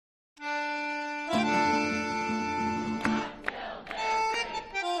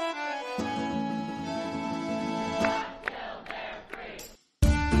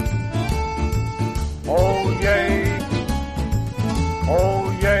Oh yay,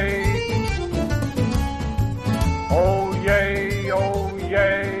 oh yay, oh yay, oh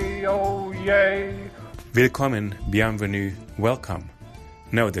yay, oh yay. Willkommen, bienvenue, welcome.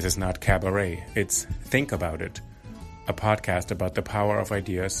 No, this is not cabaret, it's Think About It, a podcast about the power of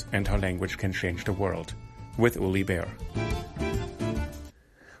ideas and how language can change the world, with Uli Baer.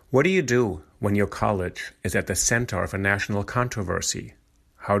 What do you do when your college is at the center of a national controversy?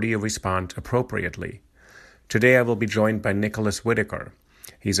 How do you respond appropriately? Today I will be joined by Nicholas Whitaker.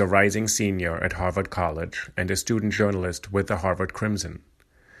 He's a rising senior at Harvard College and a student journalist with the Harvard Crimson.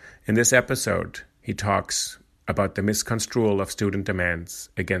 In this episode, he talks about the misconstrual of student demands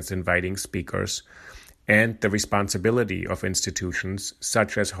against inviting speakers and the responsibility of institutions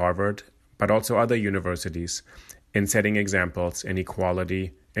such as Harvard, but also other universities, in setting examples in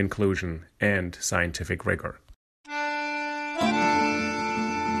equality, inclusion, and scientific rigor.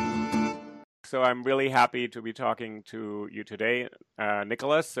 So I'm really happy to be talking to you today,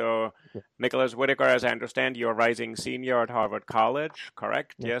 Nicholas. So Nicholas Whitaker, as I understand, you're a rising senior at Harvard College,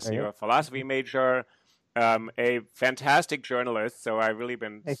 correct? Yes, you're a philosophy major, a fantastic journalist. So I've really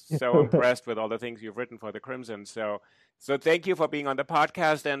been so impressed with all the things you've written for the Crimson. So thank you for being on the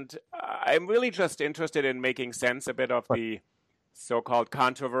podcast. And I'm really just interested in making sense a bit of the so-called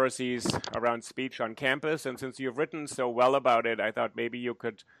controversies around speech on campus. And since you've written so well about it, I thought maybe you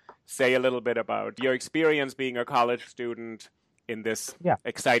could say a little bit about your experience being a college student in this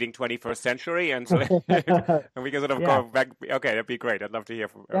exciting 21st century. And so and we can sort of go back. Okay, that'd be great. I'd love to hear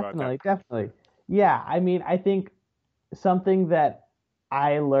about that. Definitely. Yeah, I mean, I think something that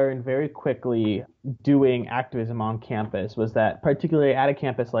I learned very quickly doing activism on campus was that, particularly at a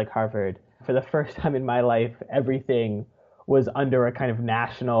campus like Harvard, for the first time in my life, everything was under a kind of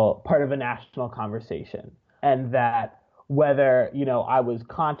part of a national conversation. And that whether, I was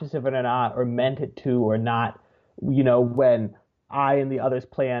conscious of it or not, or meant it to or not, when I and the others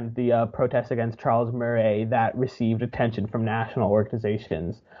planned the protest against Charles Murray, that received attention from national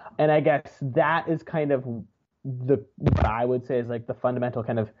organizations. And I guess that is kind of what I would say is like the fundamental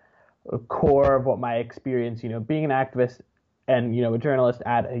kind of core of what my experience, being an activist and, a journalist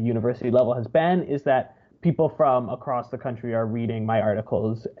at a university level has been, is that people from across the country are reading my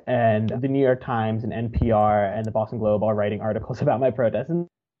articles, and the New York Times and NPR and the Boston Globe are writing articles about my protest. And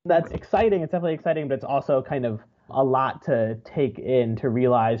that's exciting. It's definitely exciting, but it's also kind of a lot to take in, to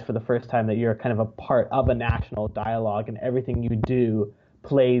realize for the first time that you're kind of a part of a national dialogue, and everything you do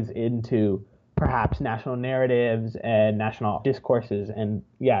plays into perhaps national narratives and national discourses. And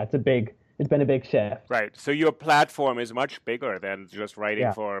yeah, it's been a big shift. Right. So your platform is much bigger than just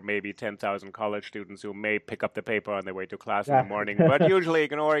writing for maybe 10,000 college students who may pick up the paper on their way to class in the morning, but usually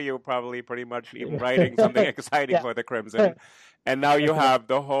ignore you probably pretty much even writing something exciting for the Crimson. And now you have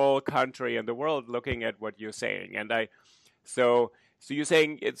the whole country and the world looking at what you're saying. And so you're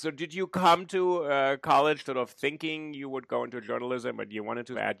saying, so did you come to college sort of thinking you would go into journalism, but you wanted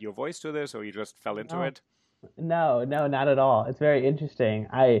to add your voice to this, or you just fell into it? No, not at all. It's very interesting.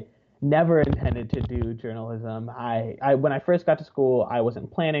 I never intended to do journalism. I when I first got to school, I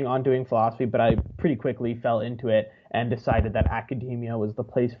wasn't planning on doing philosophy, but I pretty quickly fell into it and decided that academia was the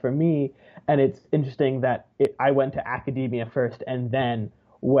place for me. And it's interesting that I went to academia first and then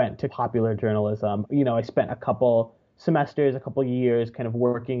went to popular journalism. I spent a couple semesters, a couple years kind of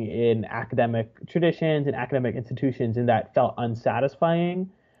working in academic traditions and academic institutions, and that felt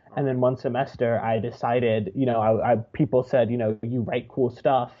unsatisfying. And then one semester I decided, people said, you write cool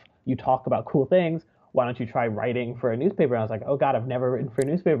stuff, you talk about cool things, why don't you try writing for a newspaper? And I was like, oh God, I've never written for a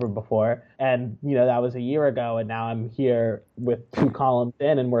newspaper before. And, that was a year ago. And now I'm here with 2 columns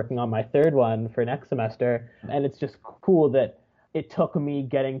in and working on my 3rd one for next semester. And it's just cool that it took me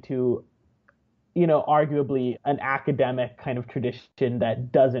getting to, arguably an academic kind of tradition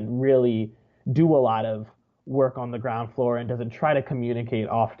that doesn't really do a lot of work on the ground floor and doesn't try to communicate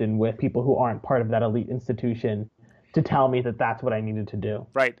often with people who aren't part of that elite institution, to tell me that that's what I needed to do.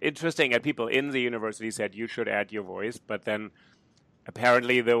 Right. Interesting. And people in the university said you should add your voice, but then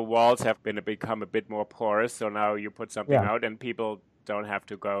apparently the walls have become a bit more porous. So now you put something out and people don't have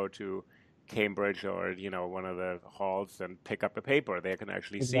to go to Cambridge or, one of the halls and pick up a paper. They can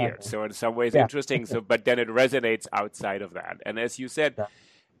actually see it. So in some ways interesting. But then it resonates outside of that. And as you said,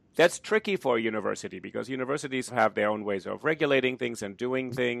 that's tricky for a university because universities have their own ways of regulating things and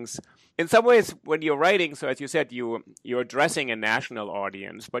doing things. In some ways, when you're writing, so as you said, you're addressing a national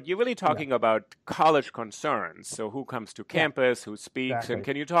audience, but you're really talking about college concerns. So who comes to campus, who speaks, Exactly. and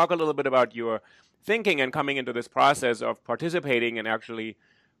can you talk a little bit about your thinking and coming into this process of participating and actually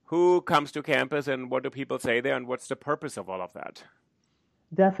who comes to campus and what do people say there and what's the purpose of all of that?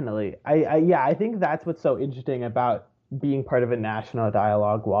 Definitely. I think that's what's so interesting about being part of a national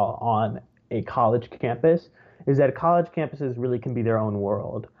dialogue while on a college campus is that college campuses really can be their own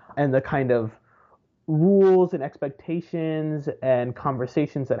world. And the kind of rules and expectations and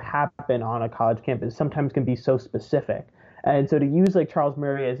conversations that happen on a college campus sometimes can be so specific. And so to use like Charles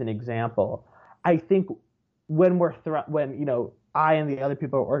Murray as an example, I think when I and the other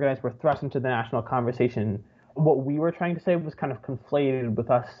people who organized were thrust into the national conversation, what we were trying to say was kind of conflated with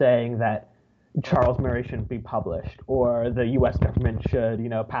us saying that Charles Murray shouldn't be published or the U.S. government should,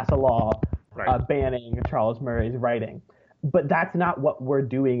 pass a law banning Charles Murray's writing. But that's not what we're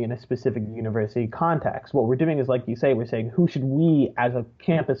doing in a specific university context. What we're doing is, like you say, we're saying who should we as a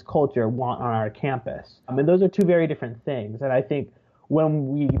campus culture want on our campus? And those are two very different things. And I think when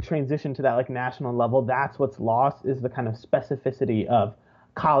we transition to that like national level, that's what's lost is the kind of specificity of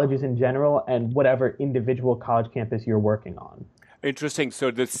colleges in general and whatever individual college campus you're working on. Interesting.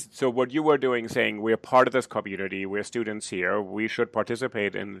 So what you were doing, saying we're part of this community, we're students here, we should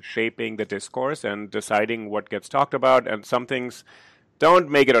participate in shaping the discourse and deciding what gets talked about. And some things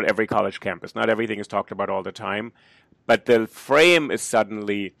don't make it on every college campus. Not everything is talked about all the time. But the frame is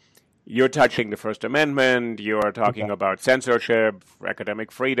suddenly, you're touching the First Amendment, you're talking about censorship,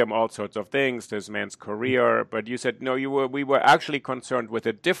 academic freedom, all sorts of things, this man's career. But you said, no, we were actually concerned with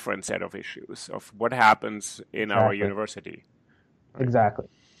a different set of issues of what happens in our university. Right. Exactly.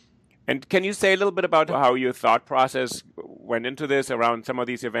 And can you say a little bit about how your thought process went into this around some of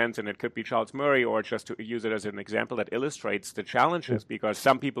these events? And it could be Charles Murray, or just to use it as an example that illustrates the challenges, because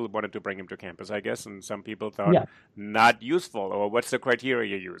some people wanted to bring him to campus, I guess, and some people thought not useful, or what's the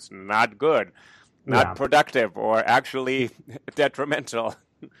criteria you use? Not good, not productive, or actually detrimental.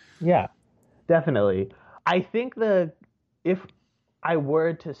 Yeah, definitely. I think if I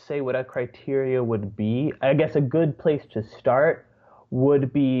were to say what a criteria would be, I guess a good place to start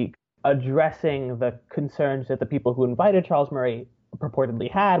would be addressing the concerns that the people who invited Charles Murray purportedly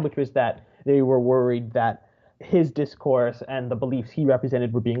had, which was that they were worried that his discourse and the beliefs he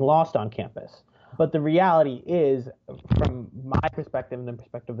represented were being lost on campus. But the reality is, from my perspective and the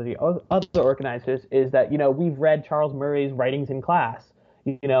perspective of the other organizers, is that, we've read Charles Murray's writings in class.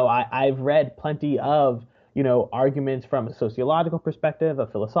 I've read plenty of arguments from a sociological perspective, a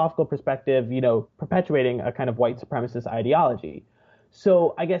philosophical perspective, perpetuating a kind of white supremacist ideology.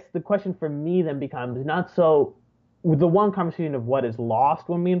 So I guess the question for me then becomes not so the one conversation of what is lost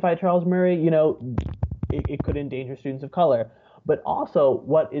when we invite Charles Murray, it could endanger students of color, but also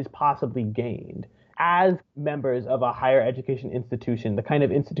what is possibly gained. As members of a higher education institution, the kind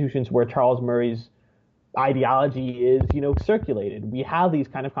of institutions where Charles Murray's ideology is, circulated, we have these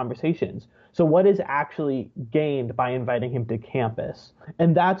kind of conversations. So what is actually gained by inviting him to campus?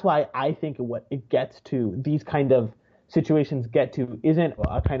 And that's why I think what it gets to, these kind of situations get to, isn't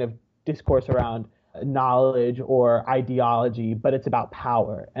a kind of discourse around knowledge or ideology, but it's about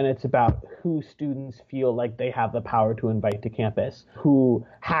power. And it's about who students feel like they have the power to invite to campus, who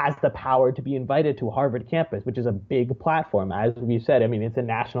has the power to be invited to Harvard campus, which is a big platform. As we said, it's a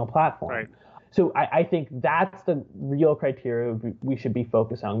national platform. Right. So I think that's the real criteria we should be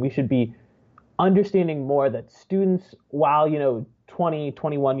focused on. We should be understanding more that students, while, 20,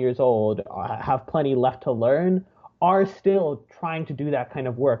 21 years old, have plenty left to learn, are still trying to do that kind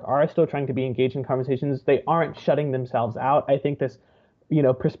of work, are still trying to be engaged in conversations. They aren't shutting themselves out. I think this,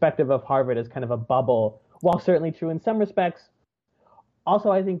 perspective of Harvard is kind of a bubble, while certainly true in some respects,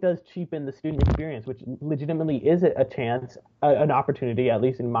 also I think does cheapen the student experience, which legitimately is a chance, an opportunity, at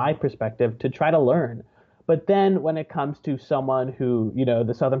least in my perspective, to try to learn. But then when it comes to someone who,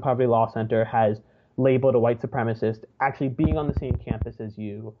 the Southern Poverty Law Center has labeled a white supremacist, actually being on the same campus as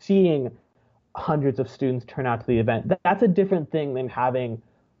you, seeing hundreds of students turn out to the event, that's a different thing than having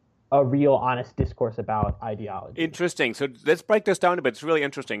a real honest discourse about ideology. Interesting. So let's break this down a bit. It's really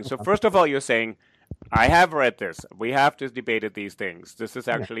interesting. So first of all, you're saying, I have read this. We have just debated these things. This is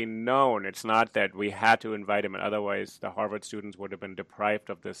actually known. It's not that we had to invite him, and otherwise the Harvard students would have been deprived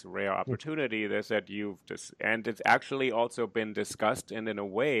of this rare opportunity. They said and it's actually also been discussed, and in a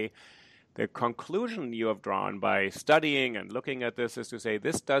way, the conclusion you have drawn by studying and looking at this is to say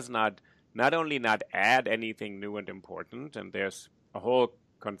this does not only not add anything new and important, and there's a whole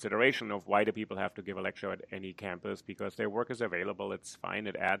consideration of why do people have to give a lecture at any campus, because their work is available, it's fine,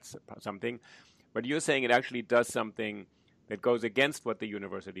 it adds something. But you're saying it actually does something that goes against what the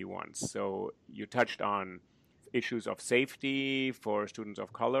university wants. So you touched on issues of safety for students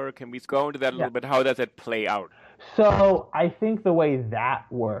of color. Can we go into that a little bit? How does it play out? So I think the way that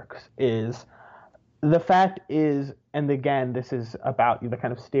works is, the fact is, and again, this is about the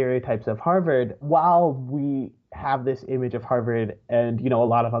kind of stereotypes of Harvard, while we have this image of Harvard and, a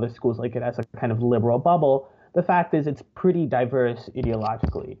lot of other schools like it as a kind of liberal bubble, the fact is it's pretty diverse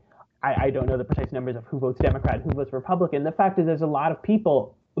ideologically. I don't know the precise numbers of who votes Democrat, who votes Republican. The fact is there's a lot of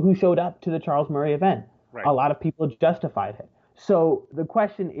people who showed up to the Charles Murray event. Right. A lot of people justified it. So the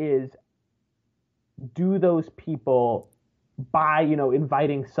question is, do those people, by,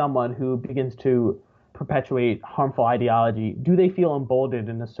 inviting someone who begins to perpetuate harmful ideology, do they feel emboldened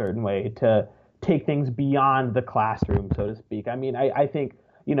in a certain way to take things beyond the classroom, so to speak? I mean, I think,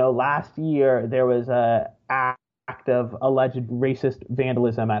 last year there was a act of alleged racist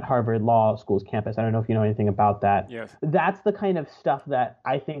vandalism at Harvard Law School's campus. I don't know if you know anything about that. Yes. That's the kind of stuff that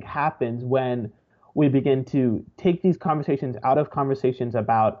I think happens when we begin to take these conversations out of conversations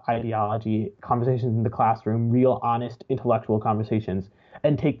about ideology, conversations in the classroom, real, honest, intellectual conversations,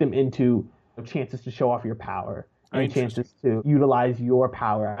 and take them into chances to show off your power and chances to utilize your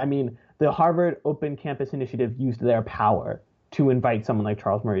power. I mean, the Harvard Open Campus Initiative used their power to invite someone like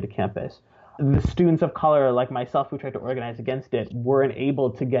Charles Murray to campus. The students of color like myself who tried to organize against it weren't able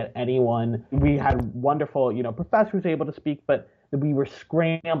to get anyone. We had wonderful, professors able to speak, but we were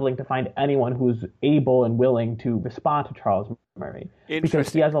scrambling to find anyone who's able and willing to respond to Charles Murray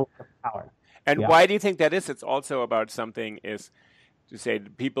because he has a lot of power. And why do you think that is? It's also about something is to say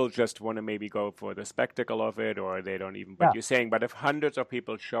people just want to maybe go for the spectacle of it, or they don't even. But you're saying, but if hundreds of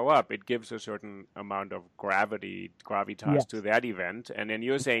people show up, it gives a certain amount of gravitas to that event. And then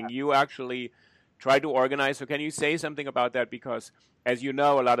you're saying you actually try to organize. So can you say something about that? Because, as you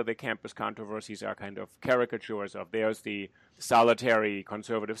know, a lot of the campus controversies are kind of caricatures of there's the solitary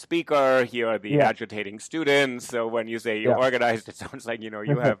conservative speaker, here are the agitating students. So when you say you organized, it sounds like,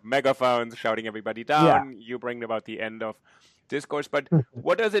 you have megaphones shouting everybody down. You bring about the end of discourse. But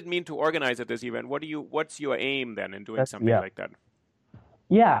what does it mean to organize at this event? What's your aim then in doing something like that?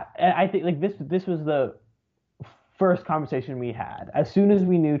 Yeah, and I think this was the first conversation we had. As soon as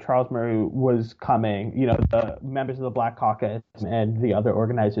we knew Charles Murray was coming, the members of the Black Caucus and the other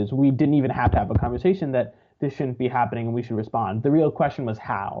organizers, we didn't even have to have a conversation that this shouldn't be happening and we should respond. The real question was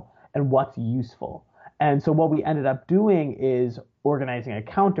how and what's useful. And so what we ended up doing is organizing a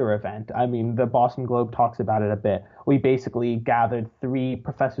counter event. I mean, the Boston Globe talks about it a bit. We basically gathered 3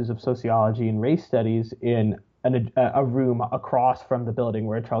 professors of sociology and race studies in a room across from the building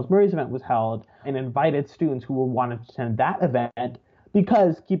where Charles Murray's event was held and invited students who wanted to attend that event,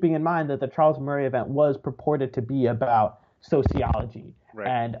 because keeping in mind that the Charles Murray event was purported to be about sociology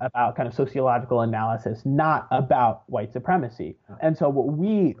and about kind of sociological analysis, not about white supremacy. And so what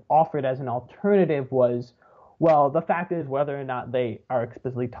we offered as an alternative was, well, the fact is, whether or not they are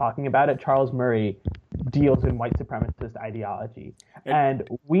explicitly talking about it, Charles Murray deals in white supremacist ideology. And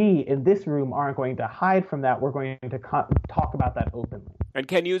we in this room aren't going to hide from that. We're going to talk about that openly. And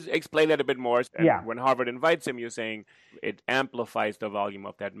can you explain that a bit more? And when Harvard invites him, you're saying it amplifies the volume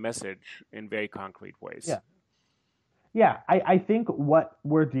of that message in very concrete ways. Yeah, I think what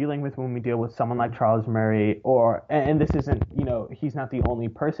we're dealing with when we deal with someone like Charles Murray, and this isn't, he's not the only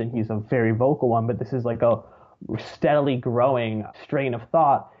person, he's a very vocal one, but this is like a steadily growing strain of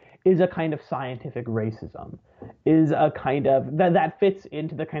thought, is a kind of scientific racism, is a kind of, that fits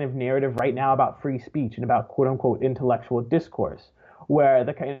into the kind of narrative right now about free speech and about quote unquote intellectual discourse, where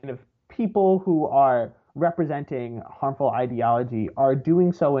the kind of people who are representing harmful ideology are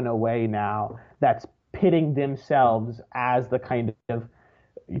doing so in a way now that's pitting themselves as the kind of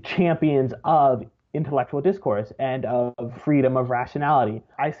champions of intellectual discourse and of freedom of rationality.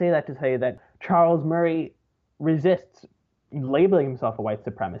 I say that to say that Charles Murray resists labeling himself a white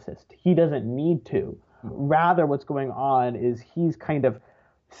supremacist. He doesn't need to. Rather, what's going on is he's kind of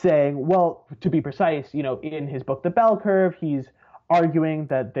saying, well, to be precise, in his book, The Bell Curve, he's arguing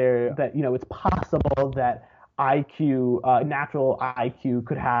that it's possible that natural IQ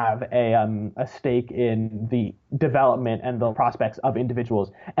could have a stake in the development and the prospects of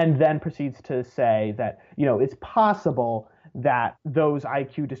individuals, and then proceeds to say that, it's possible that those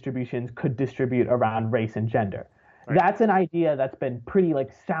IQ distributions could distribute around race and gender. Right. That's an idea that's been pretty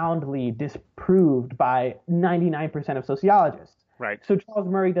soundly disproved by 99% of sociologists. Right. So Charles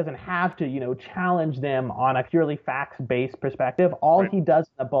Murray doesn't have to, challenge them on a purely facts-based perspective. All he does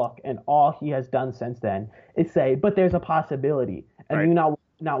in the book and all he has done since then is say, but there's a possibility. And you're not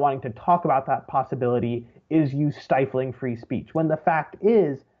willing not wanting to talk about that possibility is you stifling free speech. When the fact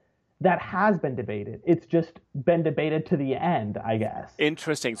is, that has been debated. It's just been debated to the end, I guess.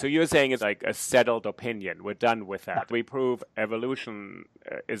 Interesting. So you're saying it's like a settled opinion. We're done with that. We prove evolution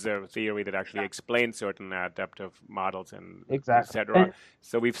is a theory that actually explains certain adaptive models and et cetera.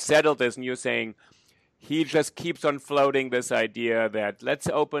 So we've settled this, and you're saying he just keeps on floating this idea that let's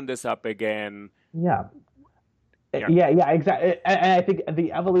open this up again. Yeah, exactly. And I think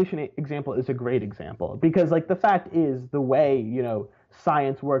the evolution example is a great example because, like, the fact is, the way,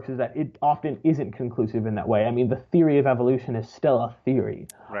 science works is that it often isn't conclusive in that way. I mean, the theory of evolution is still a theory.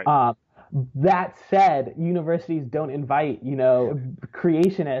 Right. That said, universities don't invite,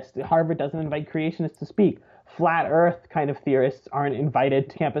 creationists. Harvard doesn't invite creationists to speak. Flat Earth kind of theorists aren't invited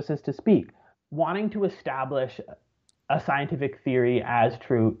to campuses to speak. Wanting to establish a scientific theory as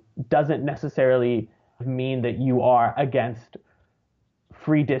true doesn't necessarily mean that you are against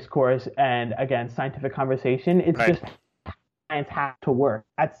free discourse and against scientific conversation. It's just science has to work.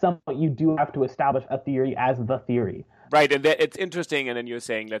 At some point, you do have to establish a theory as the theory. Right, and it's interesting, and then you're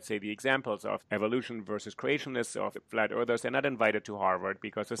saying, let's say, the examples of evolution versus creationists, of flat earthers, they're not invited to Harvard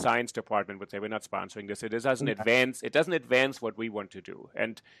because the science department would say, we're not sponsoring this. It doesn't advance what we want to do.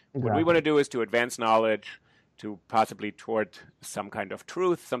 And what we want to do is to advance knowledge, to possibly toward some kind of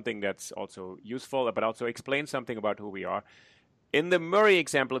truth, something that's also useful, but also explain something about who we are. In the Murray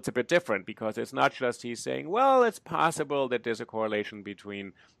example, it's a bit different because it's not just he's saying, well, it's possible that there's a correlation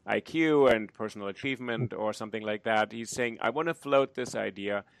between IQ and personal achievement or something like that. He's saying, I want to float this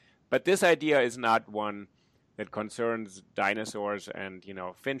idea, but this idea is not one that concerns dinosaurs and,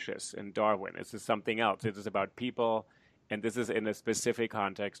 finches and Darwin. This is something else. It is about people, and this is in a specific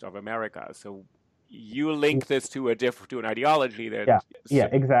context of America. So you link this to an ideology that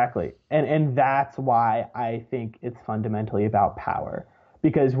exactly, and that's why I think it's fundamentally about power.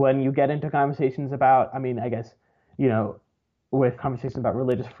 Because when you get into conversations about, I guess, with conversations about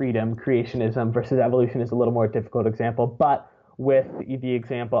religious freedom, creationism versus evolution is a little more difficult example. But with the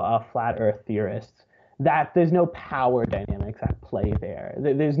example of flat Earth theorists, that there's no power dynamics at play there.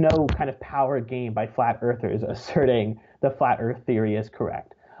 There's no kind of power gained by flat earthers asserting the flat Earth theory is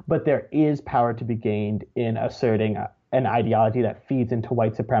correct. But there is power to be gained in asserting an ideology that feeds into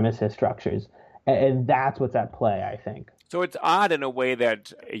white supremacist structures. And that's what's at play, I think. So it's odd in a way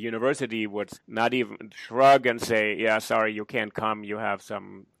that a university would not even shrug and say, yeah, sorry, you can't come. You have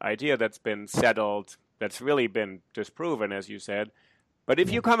some idea that's been settled, that's really been disproven, as you said. But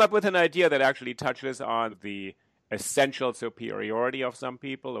if you come up with an idea that actually touches on the essential superiority of some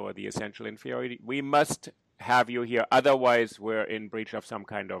people or the essential inferiority, we must have you here. Otherwise, we're in breach of some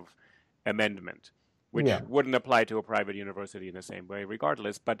kind of amendment, which wouldn't apply to a private university in the same way,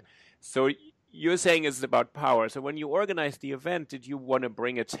 regardless. But so you're saying it's about power. So when you organized the event, did you want to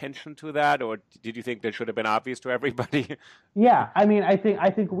bring attention to that, or did you think that should have been obvious to everybody? Yeah, I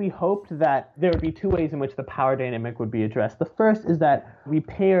think we hoped that there would be two ways in which the power dynamic would be addressed. The first is that we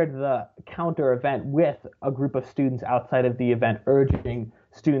paired the counter event with a group of students outside of the event urging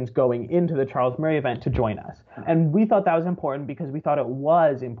students going into the Charles Murray event to join us. And we thought that was important because we thought it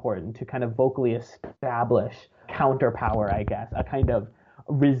was important to kind of vocally establish counterpower, I guess, a kind of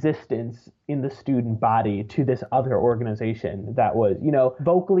resistance in the student body to this other organization that was,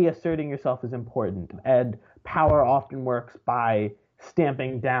 vocally asserting yourself is important. And power often works by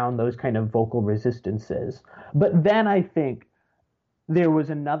stamping down those kind of vocal resistances. But then I think there was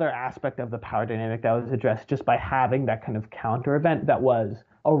another aspect of the power dynamic that was addressed just by having that kind of counter event that was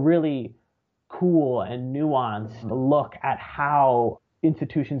a really cool and nuanced look at how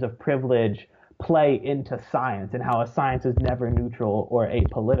institutions of privilege play into science and how a science is never neutral or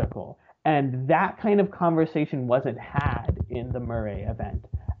apolitical. And that kind of conversation wasn't had in the Murray event.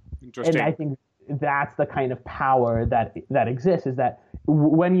 Interesting. And I think that's the kind of power that exists, is that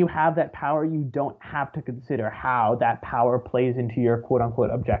when you have that power, you don't have to consider how that power plays into your quote-unquote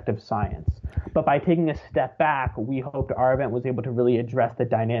objective science. But by taking a step back, we hoped our event was able to really address the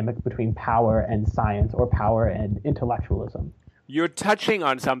dynamic between power and science, or power and intellectualism. You're touching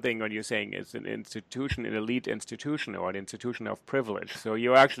on something when you're saying it's an institution, an elite institution, or an institution of privilege. So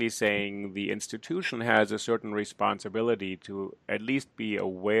you're actually saying the institution has a certain responsibility to at least be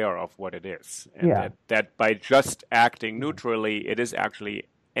aware of what it is. And that by just acting neutrally, it is actually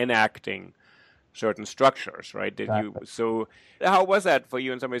enacting certain structures, right? So how was that for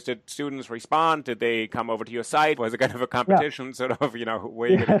you in some ways? Did students respond? Did they come over to your site? Was it kind of a competition, sort of, where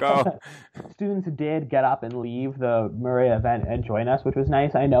you're going to go? Students did get up and leave the Murray event and join us, which was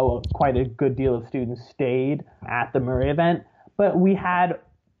nice. I know quite a good deal of students stayed at the Murray event, but we had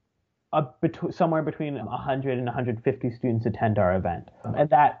somewhere between 100 and 150 students attend our event. And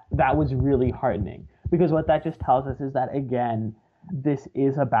that was really heartening, because what that just tells us is that, again, this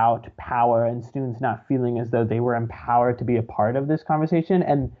is about power and students not feeling as though they were empowered to be a part of this conversation.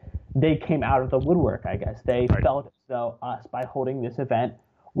 And they came out of the woodwork, I guess. They felt as though us, by holding this event,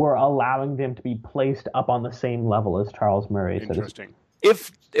 were allowing them to be placed up on the same level as Charles Murray. Interesting.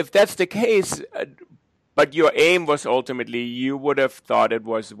 If that's the case, but your aim was ultimately, you would have thought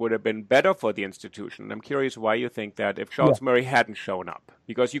would have been better for the institution. I'm curious why you think that if Charles Murray hadn't shown up.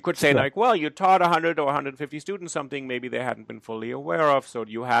 Because you could say like, well, you taught 100 or 150 students something maybe they hadn't been fully aware of, so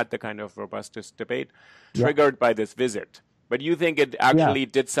you had the kind of robust debate triggered by this visit. But you think it actually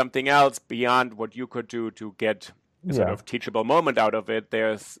did something else beyond what you could do to get a sort of teachable moment out of it.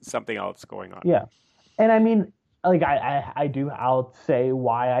 There's something else going on. Yeah. And I mean, like I'll say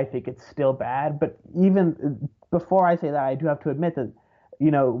why I think it's still bad, but even before I say that, I do have to admit that,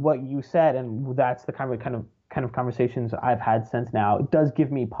 what you said, and that's the kind of conversations I've had since now, it does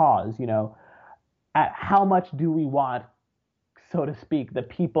give me pause, at how much do we want, so to speak, the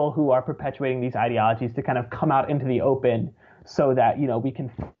people who are perpetuating these ideologies to kind of come out into the open so that, we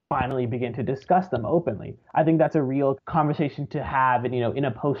can finally begin to discuss them openly. I think that's a real conversation to have, in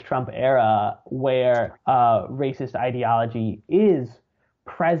a post-Trump era where racist ideology is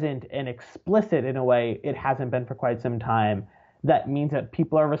present and explicit in a way it hasn't been for quite some time. That means that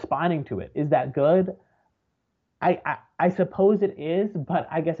people are responding to it. Is that good? I suppose it is, but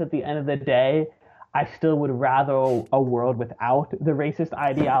I guess at the end of the day, I still would rather a world without the racist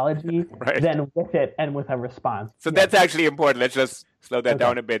ideology than with it and with a response. So that's actually important. Let's just slow that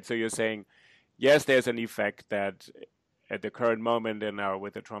down a bit. So you're saying, yes, there's an effect that at the current moment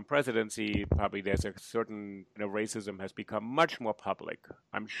with the Trump presidency, probably there's a certain racism has become much more public.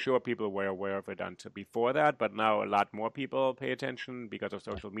 I'm sure people were aware of it before that, but now a lot more people pay attention because of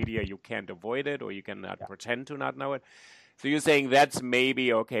social media. You can't avoid it, or you cannot pretend to not know it. So you're saying that's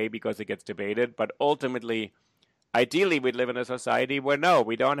maybe okay because it gets debated, but ultimately, ideally, we live in a society where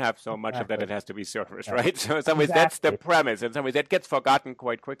we don't have so much of that it has to be surfaced, right? So in some ways, that's the premise. In some ways, that gets forgotten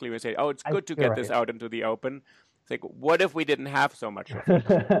quite quickly. We say, it's good to get this out into the open. It's like, what if we didn't have so much of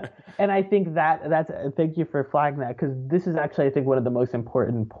it? And I think that's thank you for flagging that, because this is actually, I think, one of the most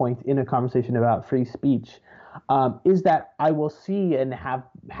important points in a conversation about free speech. Is that I will see and have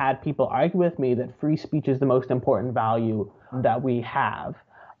had people argue with me that free speech is the most important value that we have.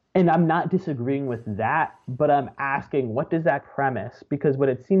 And I'm not disagreeing with that, but I'm asking, what does that premise? Because what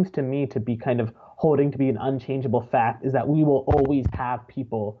it seems to me to be kind of holding to be an unchangeable fact is that we will always have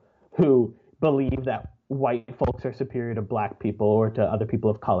people who believe that white folks are superior to black people or to other people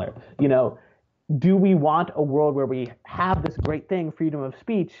of color. Do we want a world where we have this great thing, freedom of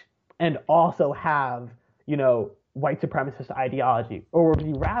speech, and also have white supremacist ideology? Or would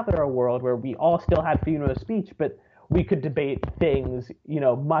we rather a world where we all still had freedom of speech, but we could debate things,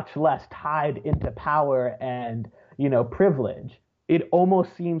 much less tied into power and, privilege? It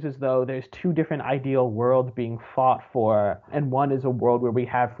almost seems as though there's two different ideal worlds being fought for, and one is a world where we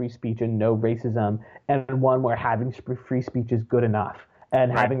have free speech and no racism, and one where having free speech is good enough, and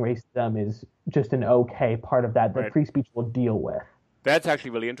having racism is just an okay part of that free speech will deal with. That's actually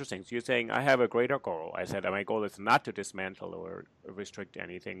really interesting. So you're saying I have a greater goal. I said my goal is not to dismantle or restrict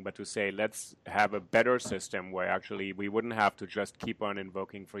anything, but to say let's have a better system where actually we wouldn't have to just keep on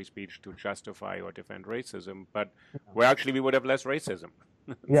invoking free speech to justify or defend racism, but where actually we would have less racism.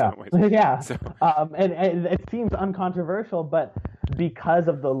 So. And it seems uncontroversial, but because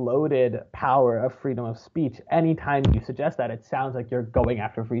of the loaded power of freedom of speech, anytime you suggest that, it sounds like you're going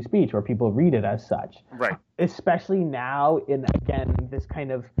after free speech, or people read it as such. Right. Especially now in, again, this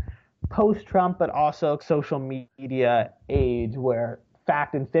kind of post-Trump, but also social media age where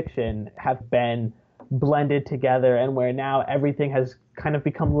fact and fiction have been blended together, and where now everything has kind of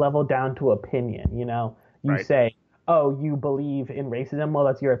become leveled down to opinion. You say, oh, you believe in racism? Well,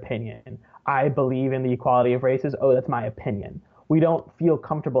 that's your opinion. I believe in the equality of races. Oh, that's my opinion. We don't feel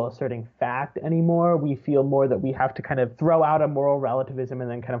comfortable asserting fact anymore. We feel more that we have to kind of throw out a moral relativism and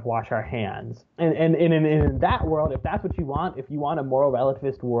then kind of wash our hands. And in that world, if that's what you want, if you want a moral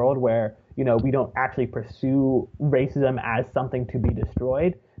relativist world where, we don't actually pursue racism as something to be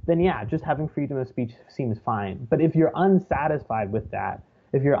destroyed, then just having freedom of speech seems fine. But if you're unsatisfied with that,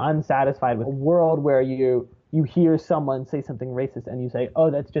 if you're unsatisfied with a world where you hear someone say something racist and you say, oh,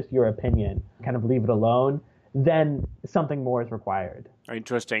 that's just your opinion, kind of leave it alone, then something more is required.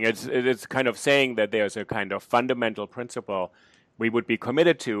 Interesting. It's kind of saying that there's a kind of fundamental principle we would be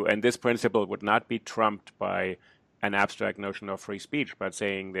committed to, and this principle would not be trumped by an abstract notion of free speech, but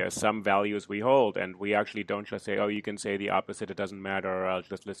saying there are some values we hold, and we actually don't just say, oh, you can say the opposite, it doesn't matter, or I'll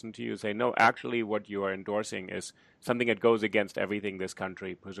just listen to you. Say, no, actually what you are endorsing is something that goes against everything this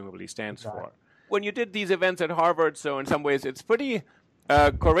country presumably stands for. When you did these events at Harvard, so in some ways it's pretty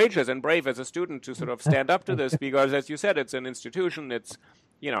courageous and brave as a student to sort of stand up to this, because as you said, it's an institution, it's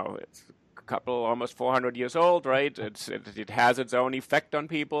a couple, almost 400 years old, right? It has its own effect on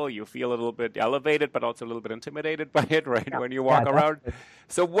people. You feel a little bit elevated, but also a little bit intimidated by it, right, when you walk around.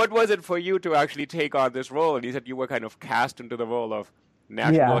 So what was it for you to actually take on this role? And you said you were kind of cast into the role of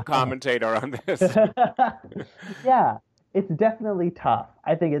national commentator on this. Yeah, it's definitely tough.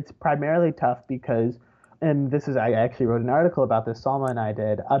 I think it's primarily tough because, and I actually wrote an article about this, Salma and I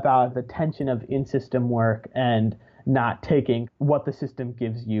did, about the tension of in-system work and not taking what the system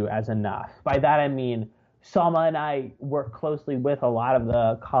gives you as enough. By that I mean, Salma and I work closely with a lot of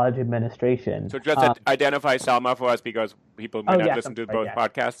the college administration. So just identify Salma for us, because people may not listen to both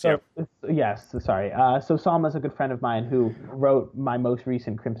podcasts. So Salma's a good friend of mine who wrote my most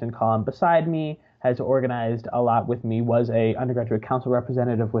recent Crimson column beside me, has organized a lot with me, was a undergraduate council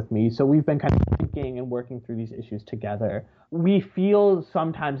representative with me. So we've been kind of thinking and working through these issues together. We feel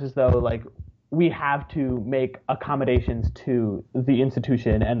sometimes as though like we have to make accommodations to the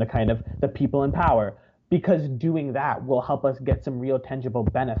institution and the people in power, because doing that will help us get some real tangible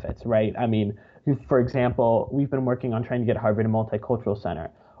benefits, right? I mean, for example, we've been working on trying to get Harvard a multicultural center.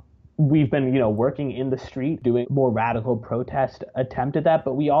 We've been, working in the street, doing more radical protest attempt at that,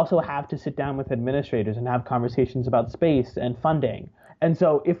 but we also have to sit down with administrators and have conversations about space and funding. And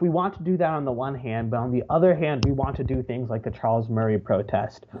so if we want to do that on the one hand, but on the other hand, we want to do things like the Charles Murray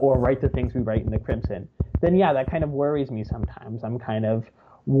protest or write the things we write in the Crimson, then yeah, that kind of worries me sometimes. I'm kind of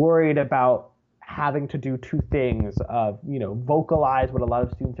worried about having to do two things, vocalize what a lot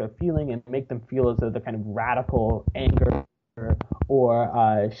of students are feeling and make them feel as though the kind of radical anger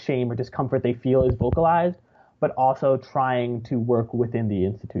or shame or discomfort they feel is vocalized, but also trying to work within the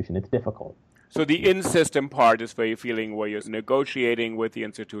institution. It's difficult. So the in-system part is where you're negotiating with the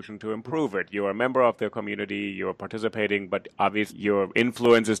institution to improve it. You're a member of the community, you're participating, but obviously your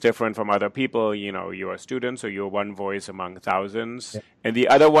influence is different from other people. You're a student, so you're one voice among thousands. Yeah. And the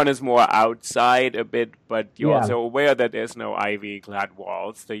other one is more outside a bit, but you're also aware that there's no ivy-clad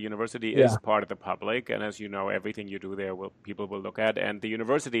walls. The university is part of the public, and as you know, everything you do there people will look at, and the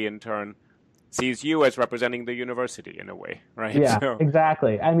university in turn sees you as representing the university in a way, right? Yeah,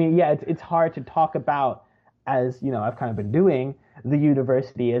 exactly. I mean, it's hard to talk about, as I've kind of been doing, the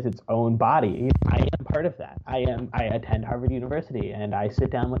university as its own body. I am part of that. I attend Harvard University and I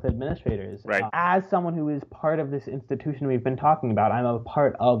sit down with administrators. Right. As someone who is part of this institution we've been talking about, I'm a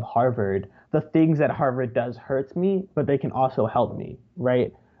part of Harvard. The things that Harvard does hurts me, but they can also help me,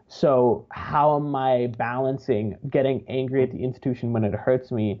 right? So how am I balancing getting angry at the institution when it hurts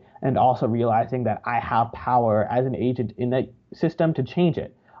me and also realizing that I have power as an agent in that system to change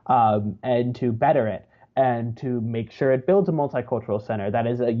it and to better it and to make sure it builds a multicultural center that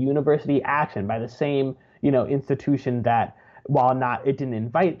is a university action by the same, institution that, while it didn't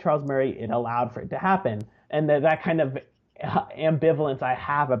invite Charles Murray, it allowed for it to happen. And that kind of ambivalence I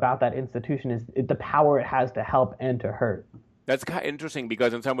have about that institution is the power it has to help and to hurt. That's kind of interesting,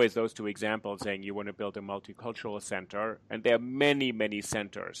 because in some ways those two examples, saying you want to build a multicultural center, and there are many, many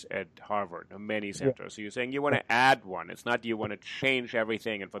centers at Harvard, many centers. Yeah. So you're saying you want to add one. It's not you want to change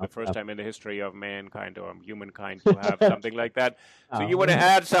everything, and for the first time in the history of mankind or humankind to have something like that. So you want to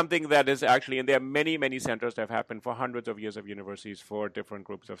add something that is actually, and there are many, many centers that have happened for hundreds of years of universities for different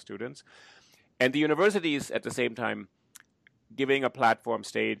groups of students. And the universities at the same time giving a platform,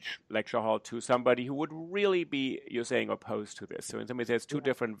 stage, lecture hall to somebody who would really be, you're saying, opposed to this. So in some ways, there's two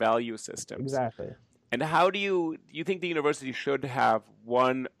different value systems. Exactly. And how do you think the university should have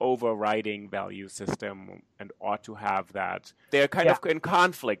one overriding value system and ought to have that? They're kind of in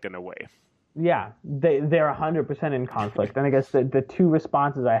conflict in a way. Yeah, they're 100% in conflict. And I guess the two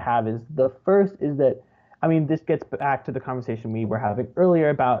responses I have is, the first is that, this gets back to the conversation we were having earlier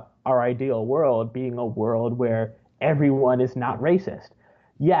about our ideal world being a world where everyone is not racist.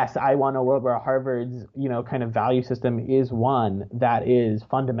 Yes, I want a world where Harvard's, kind of value system is one that is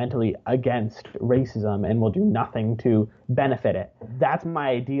fundamentally against racism and will do nothing to benefit it. That's my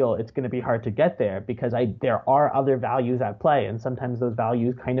ideal. It's going to be hard to get there because there are other values at play, and sometimes those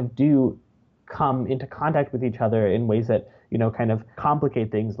values kind of do come into contact with each other in ways that, kind of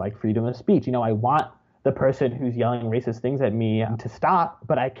complicate things like freedom of speech. I want the person who's yelling racist things at me to stop,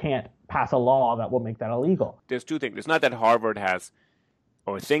 but I can't pass a law that will make that illegal. There's two things. It's not that Harvard has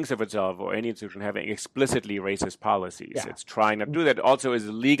or thinks of itself or any institution having explicitly racist policies. Yeah. It's trying not to do that. Also is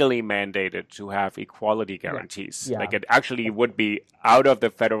legally mandated to have equality guarantees. Yeah. Like it actually would be out of the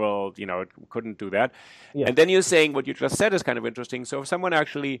federal, it couldn't do that. Yeah. And then you're saying what you just said is kind of interesting. So if someone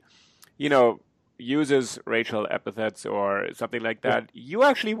actually, uses racial epithets or something like that, you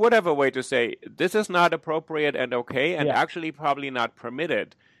actually would have a way to say this is not appropriate and okay and actually probably not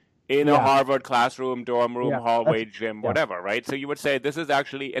permitted in a Harvard classroom, dorm room, hallway, gym, whatever, right? So you would say this is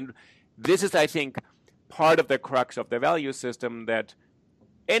actually, and this is, I think, part of the crux of the value system that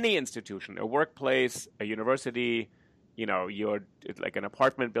any institution, a workplace, a university, it's like an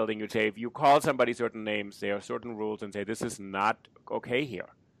apartment building, you say, if you call somebody certain names, there are certain rules and say this is not okay here.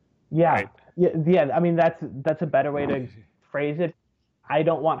 Yeah. Right? Yeah. I mean, that's a better way to phrase it. I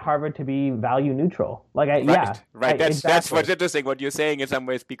don't want Harvard to be value neutral. Right. That's what's interesting. What you're saying in some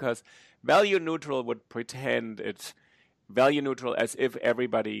ways, because value neutral would pretend it's value neutral as if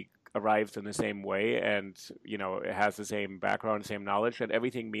everybody arrives in the same way and it has the same background, same knowledge, and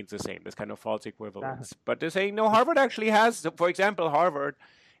everything means the same. This kind of false equivalence. But they're saying no. Harvard actually has. For example, Harvard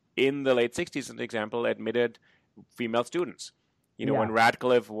in the late '60s, an example, admitted female students. When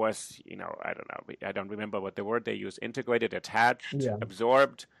Radcliffe was, I don't remember what the word they used, integrated, attached,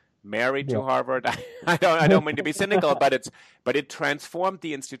 absorbed, married to Harvard. I don't mean to be cynical, but it transformed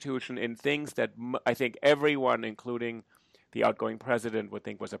the institution in things that I think everyone, including the outgoing president, would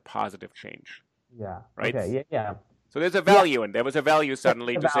think was a positive change. Yeah. Right? Okay. Yeah. So there's a value, and there was a value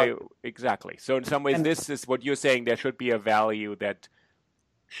suddenly to say, exactly. So in some ways, this is what you're saying, there should be a value that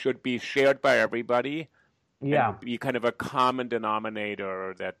should be shared by everybody. Yeah. Be kind of a common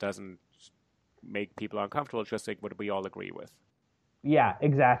denominator that doesn't make people uncomfortable. It's just like what we all agree with. Yeah,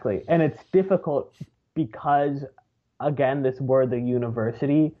 exactly. And it's difficult because, again, this word, the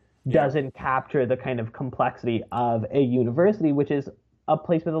university, doesn't capture the kind of complexity of a university, which is a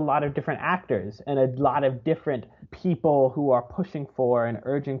place with a lot of different actors and a lot of different people who are pushing for and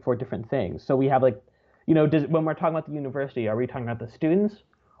urging for different things. So we have when we're talking about the university, are we talking about the students?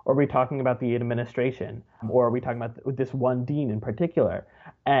 Or are we talking about the administration? Or are we talking about this one dean in particular?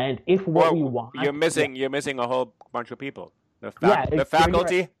 And if we want... You're missing a whole bunch of people. The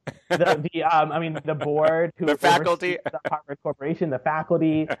faculty? Right. The board, who the faculty, the Harvard Corporation, the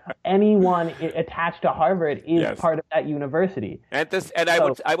faculty, anyone attached to Harvard is part of that university.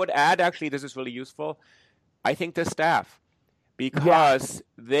 I would add, actually, this is really useful, I think the staff. Because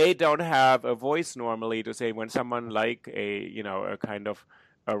they don't have a voice normally to say when someone like a kind of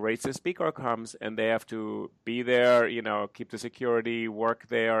a racist speaker comes and they have to be there, keep the security, work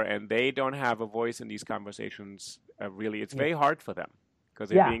there, and they don't have a voice in these conversations. Really, it's very hard for them because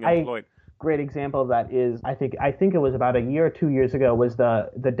they're being employed. Great example of that is I think it was about a year or 2 years ago was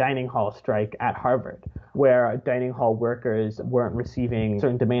the dining hall strike at Harvard, where dining hall workers weren't receiving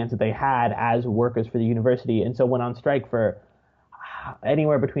certain demands that they had as workers for the university, and so went on strike for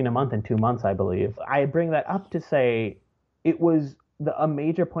anywhere between a month and 2 months, I believe. I bring that up to say it was a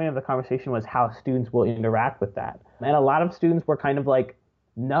major point of the conversation was how students will interact with that. And a lot of students were kind of like,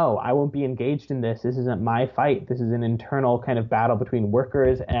 no, I won't be engaged in this. This isn't my fight. This is an internal kind of battle between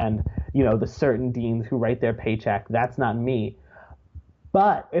workers and, the certain deans who write their paycheck. That's not me.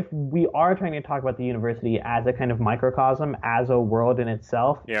 But if we are trying to talk about the university as a kind of microcosm, as a world in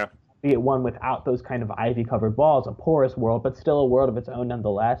itself, be it one without those kind of ivy-covered walls, a porous world, but still a world of its own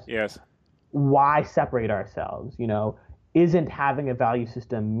nonetheless. Yes. Why separate ourselves? Isn't having a value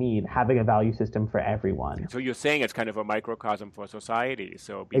system mean having a value system for everyone? So you're saying it's kind of a microcosm for society.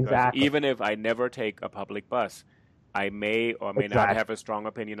 So because even if I never take a public bus, I may or may not have a strong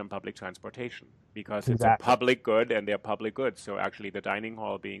opinion on public transportation because it's a public good and they're public goods. So actually the dining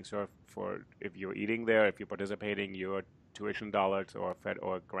hall being served for, if you're eating there, if you're participating, your tuition dollars or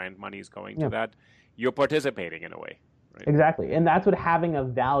grant money is going to that, you're participating in a way. Right? Exactly. And that's what having a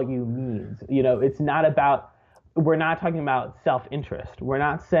value means. It's not about, we're not talking about self-interest. We're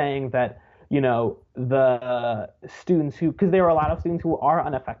not saying that, the students because there are a lot of students who are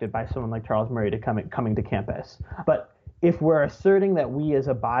unaffected by someone like Charles Murray coming to campus. But if we're asserting that we as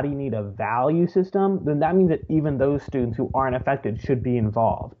a body need a value system, then that means that even those students who aren't affected should be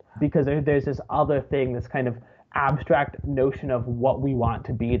involved. Because there's this other thing, this kind of abstract notion of what we want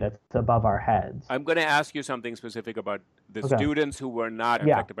to be that's above our heads. I'm going to ask you something specific about the students who were not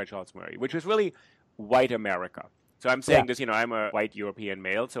affected by Charles Murray, which is really white America. So I'm saying this, I'm a white European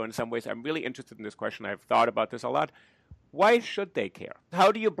male, so in some ways I'm really interested in this question. I've thought about this a lot. Why should they care?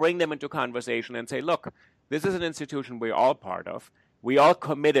 How do you bring them into conversation and say, look, this is an institution we're all part of. We all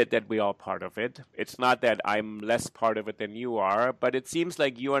committed that we're all part of it. It's not that I'm less part of it than you are, but it seems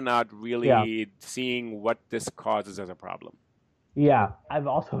like you are not really seeing what this causes as a problem. Yeah, I've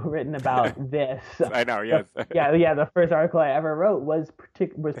also written about this. I know, yes. The first article I ever wrote was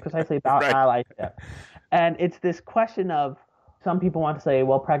precisely about Right. allyship. And it's this question of some people want to say,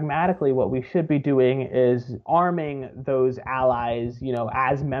 well, pragmatically, what we should be doing is arming those allies,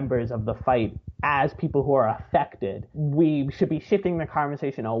 as members of the fight, as people who are affected. We should be shifting the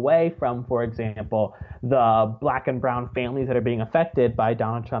conversation away from, for example, the black and brown families that are being affected by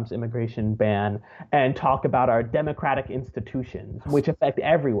Donald Trump's immigration ban and talk about our democratic institutions, which affect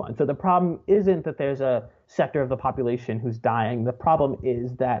everyone. So the problem isn't that there's a sector of the population who's dying. The problem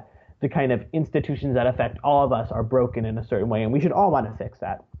is that the kind of institutions that affect all of us are broken in a certain way, and we should all want to fix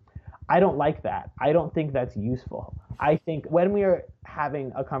that. I don't like that. I don't think that's useful. I think when we are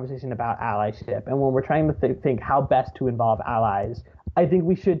having a conversation about allyship and when we're trying to think how best to involve allies, I think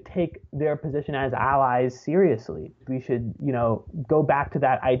we should take their position as allies seriously. We should, go back to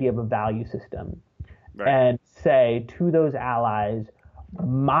that idea of a value system and say to those allies,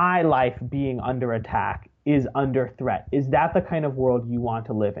 my life being under attack is under threat. Is that the kind of world you want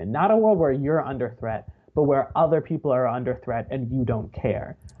to live in? Not a world where you're under threat, but where other people are under threat and you don't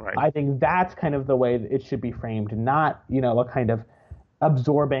care. Right. I think that's kind of the way that it should be framed, not, a kind of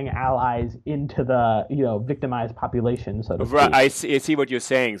absorbing allies into the, victimized population, so to speak. Right. I see what you're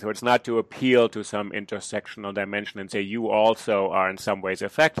saying. So it's not to appeal to some intersectional dimension and say you also are in some ways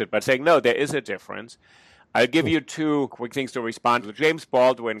affected, but saying, no, there is a difference. I'll give you two quick things to respond to. James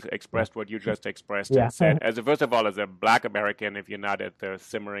Baldwin expressed what you just expressed and said, first of all, as a black American, if you're not at the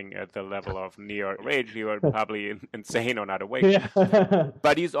simmering at the level of near rage, you are probably insane or not awake.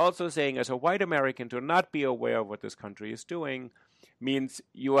 But he's also saying, as a white American, to not be aware of what this country is doing means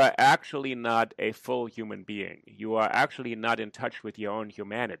you are actually not a full human being. You are actually not in touch with your own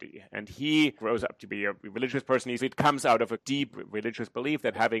humanity. And he grows up to be a religious person. It comes out of a deep religious belief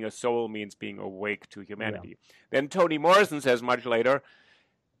that having a soul means being awake to humanity. Yeah. Then Toni Morrison says much later,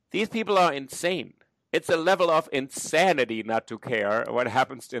 these people are insane. It's a level of insanity not to care what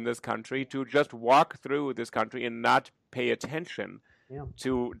happens in this country, to just walk through this country and not pay attention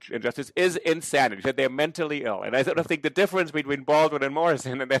to injustice is insanity, that they're mentally ill. And I sort of think the difference between Baldwin and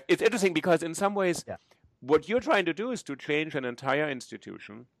Morrison, and that it's interesting because in some ways, what you're trying to do is to change an entire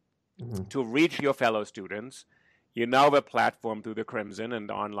institution to reach your fellow students. You now have a platform through the Crimson and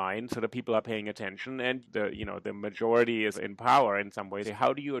online so that people are paying attention, and the majority is in power in some ways.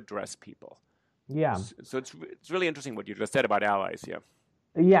 How do you address people? Yeah. So it's really interesting what you just said about allies,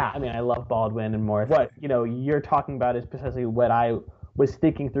 Yeah, I mean, I love Baldwin and Morrison. What, you're talking about is precisely what I was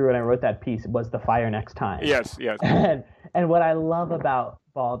thinking through when I wrote that piece, was the fire next time. Yes. And what I love about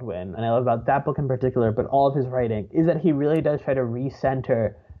Baldwin, and I love about that book in particular, but all of his writing, is that he really does try to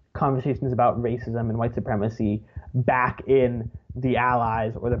recenter conversations about racism and white supremacy back in the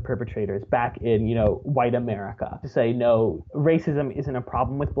allies or the perpetrators, back in, white America, to say, no, racism isn't a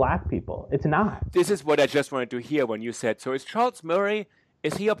problem with black people. It's not. This is what I just wanted to hear when you said, so is Charles Murray,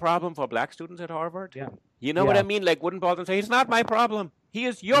 is he a problem for black students at Harvard? Yeah. You know what I mean? Like, wouldn't Baldwin say, he's not my problem. He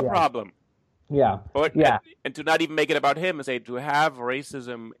is your problem. Yeah. And to not even make it about him and say, to have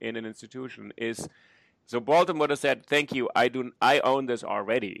racism in an institution is... So Baldwin would have said, thank you, I own this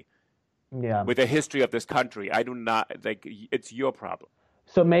already. Yeah. With the history of this country. I do not... it's your problem.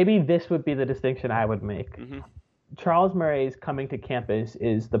 So maybe this would be the distinction I would make. Mm-hmm. Charles Murray's coming to campus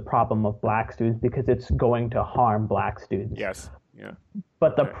is the problem of black students because it's going to harm black students. Yes. Yeah.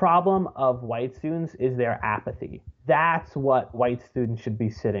 But the problem of white students is their apathy. That's what white students should be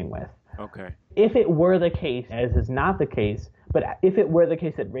sitting with. Okay. If it were the case, as is not the case, but if it were the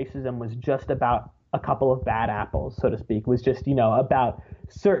case that racism was just about a couple of bad apples, so to speak, was just, about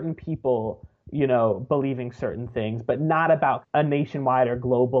certain people, believing certain things, but not about a nationwide or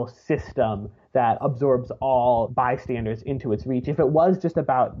global system that absorbs all bystanders into its reach. If it was just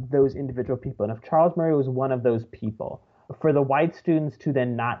about those individual people, and if Charles Murray was one of those people, for the white students to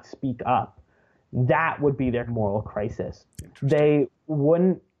then not speak up, that would be their moral crisis. They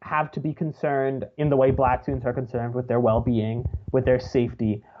wouldn't have to be concerned in the way black students are concerned with their well-being, with their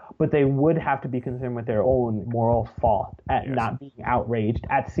safety, but they would have to be concerned with their own moral fault at not being outraged,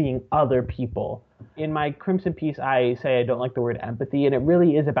 at seeing other people. In my Crimson piece, I say I don't like the word empathy, and it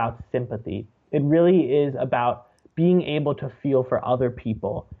really is about sympathy. It really is about being able to feel for other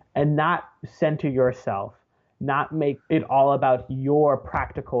people and not center yourself, not make it all about your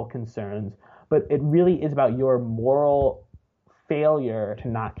practical concerns, but it really is about your moral failure to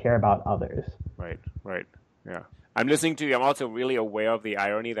not care about others. Right. Yeah. I'm listening to you. I'm also really aware of the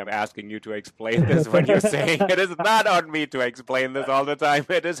irony that I'm asking you to explain this when you're saying it is not on me to explain this all the time.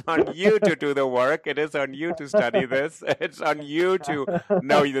 It is on you to do the work. It is on you to study this. It's on you to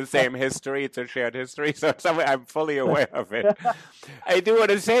know the same history. It's a shared history. So I'm fully aware of it. I do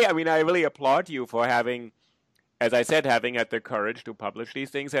want to say, I mean, I really applaud you for having, as I said, having had the courage to publish these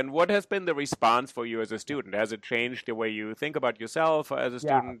things. And what has been the response for you as a student? Has it changed the way you think about yourself as a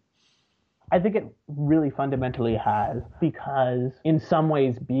student? I think it really fundamentally has, because in some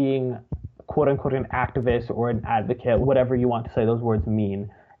ways being quote unquote an activist or an advocate, whatever you want to say those words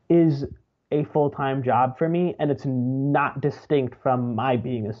mean, is a full-time job for me, and it's not distinct from my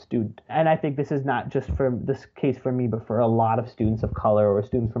being a student. And I think this is not just for this case for me, but for a lot of students of color or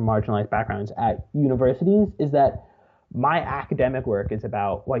students from marginalized backgrounds at universities, is that my academic work is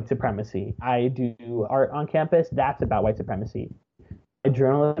about white supremacy. I do art on campus, that's about white supremacy.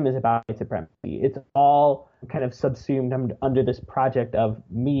 Journalism is about white supremacy. It's all kind of subsumed under this project of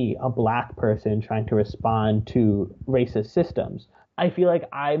me, a Black person, trying to respond to racist systems. I feel like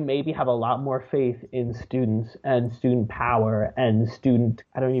I maybe have a lot more faith in students and student power and student,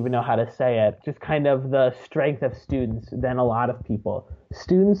 I don't even know how to say it, just kind of the strength of students than a lot of people.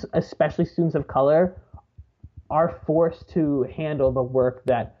 Students, especially students of color, are forced to handle the work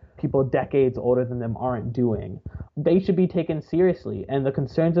that people decades older than them aren't doing. They should be taken seriously, and the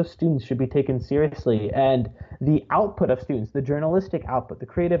concerns of students should be taken seriously, and the output of students, the journalistic output, the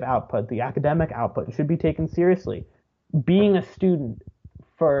creative output, the academic output should be taken seriously. Being a student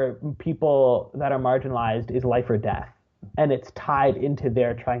for people that are marginalized is life or death, and it's tied into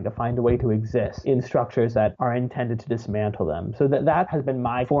their trying to find a way to exist in structures that are intended to dismantle them. So that has been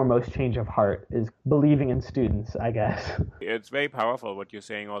my foremost change of heart, is believing in students, I guess. It's very powerful what you're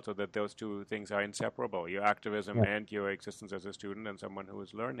saying also, that those two things are inseparable, your activism and your existence as a student and someone who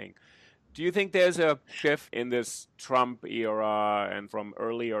is learning. Do you think there's a shift in this Trump era and from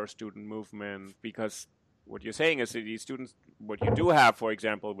earlier student movement? Because what you're saying is that these students, what you do have, for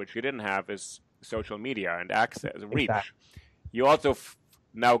example, which you didn't have, is social media and access, reach. Exactly. You're also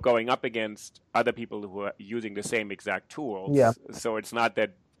now going up against other people who are using the same exact tools. Yeah. So it's not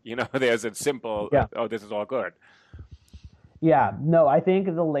that, there's a simple, oh, this is all good. Yeah, no, I think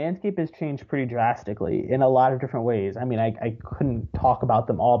the landscape has changed pretty drastically in a lot of different ways. I mean, I couldn't talk about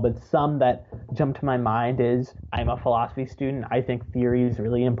them all, but some that jump to my mind is, I'm a philosophy student. I think theory is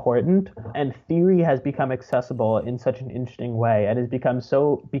really important, and theory has become accessible in such an interesting way, and has become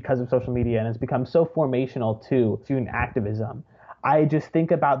so, because of social media, and has become so formational to student activism. I just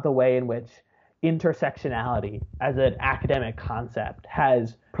think about the way in which intersectionality as an academic concept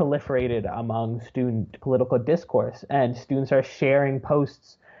has proliferated among student political discourse, and students are sharing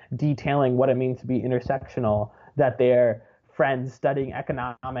posts detailing what it means to be intersectional that their friends studying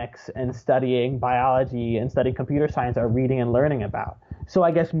economics and studying biology and studying computer science are reading and learning about. So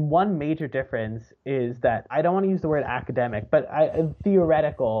I guess one major difference is that I don't want to use the word academic, but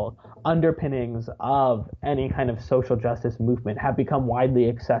theoretical underpinnings of any kind of social justice movement have become widely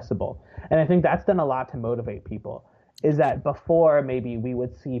accessible. And I think that's done a lot to motivate people, is that before maybe we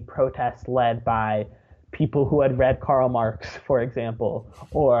would see protests led by people who had read Karl Marx, for example,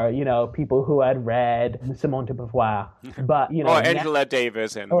 or, people who had read Simone de Beauvoir, but, or Angela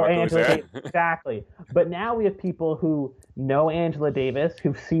Davis and or Angela Davis, exactly. But now we have people who know Angela Davis,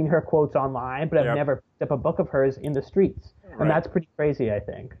 who've seen her quotes online, but have never picked up a book of hers in the streets. And that's pretty crazy, I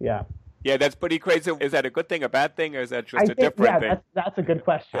think. Yeah. Yeah, that's pretty crazy. Is that a good thing, a bad thing, or is that just a different thing? That's a good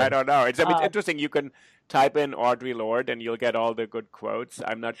question. I don't know. It's interesting. You can type in Audre Lorde and you'll get all the good quotes.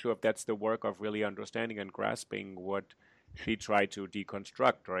 I'm not sure if that's the work of really understanding and grasping what she tried to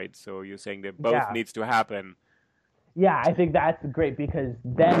deconstruct, right? So you're saying that both needs to happen. Yeah, I think that's great, because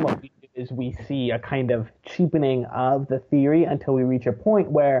then what we do is we see a kind of cheapening of the theory until we reach a point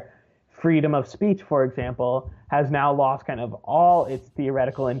where freedom of speech, for example, has now lost kind of all its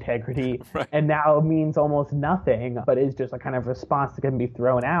theoretical integrity and now means almost nothing, but is just a kind of response that can be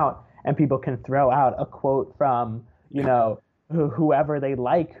thrown out, and people can throw out a quote from, whoever they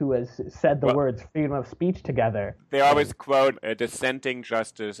like who has said the words freedom of speech together. They always quote a dissenting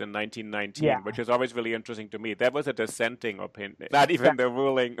justice in 1919, which is always really interesting to me. That was a dissenting opinion, not even the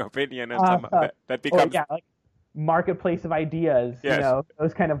ruling opinion. And that becomes... marketplace of ideas,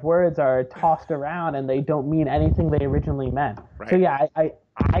 those kind of words are tossed around and they don't mean anything they originally meant. Right. So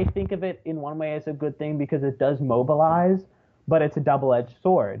I think of it in one way as a good thing, because it does mobilize, but it's a double-edged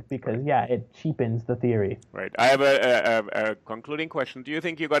sword because it cheapens the theory. Right. I have a concluding question. Do you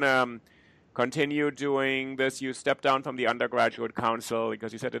think you're going to continue doing this? You stepped down from the undergraduate council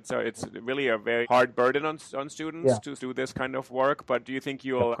because you said it's really a very hard burden on students to do this kind of work. But do you think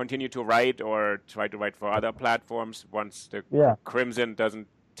you'll continue to write or try to write for other platforms once the Crimson doesn't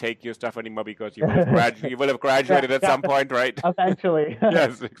take your stuff anymore because you will have graduated at some point, right? Eventually.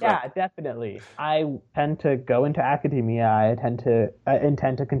 Yes, exactly. Yeah, definitely. I tend to go into academia. I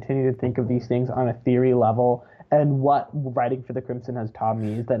intend to continue to think of these things on a theory level. And what writing for the Crimson has taught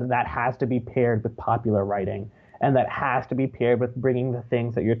me is that has to be paired with popular writing. And that has to be paired with bringing the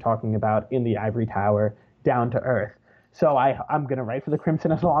things that you're talking about in the Ivory Tower down to earth. So I'm going to write for the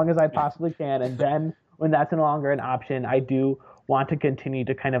Crimson as long as I possibly can. And then when that's no longer an option, I do want to continue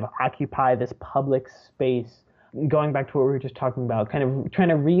to kind of occupy this public space, going back to what we were just talking about, kind of trying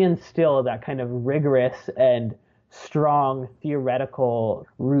to reinstill that kind of rigorous and strong theoretical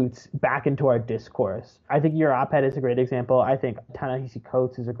roots back into our discourse. I think your op-ed is a great example. I think Ta-Nehisi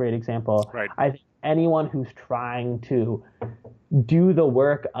Coates is a great example. Right. I think anyone who's trying to do the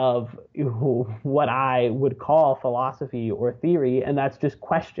work of what I would call philosophy or theory, and that's just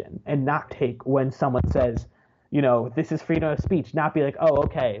question and not take when someone says, this is freedom of speech, not be like, oh,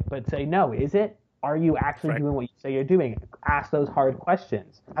 okay, but say, no, is it? Are you actually doing what you say you're doing? Ask those hard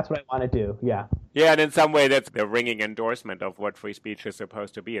questions. That's what I want to do, yeah. Yeah, and in some way that's the ringing endorsement of what free speech is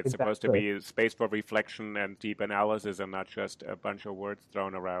supposed to be. It's supposed to be a space for reflection and deep analysis and not just a bunch of words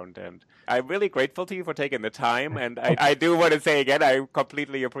thrown around. And I'm really grateful to you for taking the time. And I do want to say again, I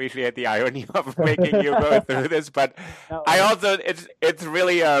completely appreciate the irony of making you go through this. But I also, it's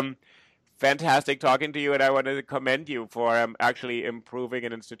really fantastic talking to you, and I want to commend you for actually improving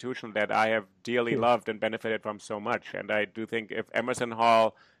an institution that I have dearly loved and benefited from so much. And I do think if Emerson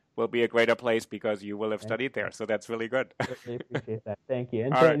Hall will be a greater place because you will have studied there. So that's really good. I really appreciate that. Thank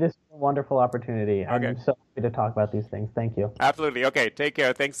you. And this is a wonderful opportunity. Okay. I'm so happy to talk about these things. Thank you. Absolutely. Okay. Take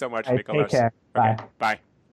care. Thanks so much, Nicholas. Take care. Bye. Bye.